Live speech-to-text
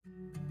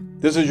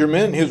This is your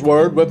Minute in His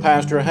Word with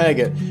Pastor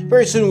Haggett.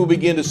 Very soon we'll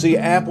begin to see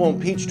apple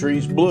and peach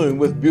trees bloom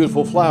with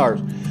beautiful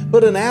flowers.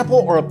 But an apple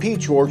or a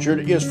peach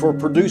orchard is for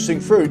producing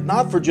fruit,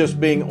 not for just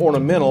being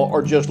ornamental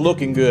or just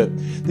looking good.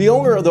 The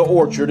owner of the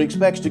orchard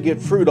expects to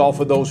get fruit off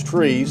of those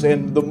trees,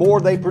 and the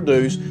more they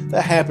produce, the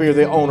happier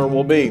the owner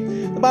will be.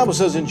 The Bible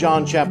says in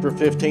John chapter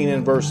 15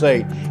 and verse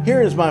 8,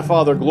 "Herein is my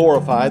Father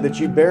glorified, that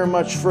ye bear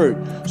much fruit,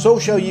 so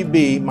shall ye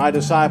be my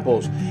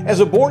disciples." As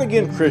a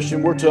born-again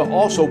Christian, we're to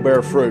also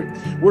bear fruit.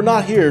 We're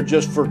not here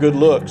just for good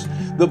looks.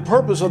 The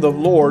purpose of the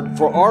Lord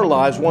for our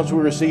lives once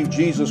we receive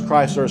Jesus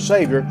Christ our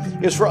Savior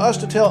is for us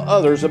to tell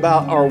others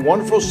about our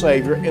wonderful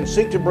Savior and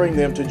seek to bring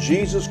them to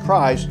Jesus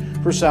Christ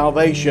for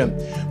salvation.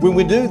 When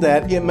we do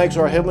that, it makes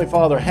our Heavenly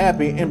Father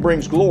happy and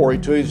brings glory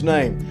to His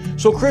name.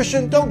 So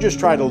Christian, don't just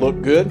try to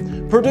look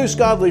good. Produce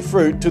godly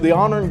fruit to the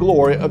honor and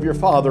glory of your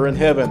Father in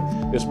heaven.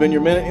 This has been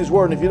your Minute in His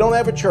Word. And if you don't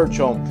have a church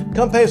home,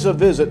 come pay us a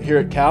visit here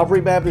at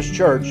Calvary Baptist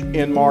Church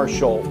in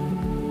Marshall.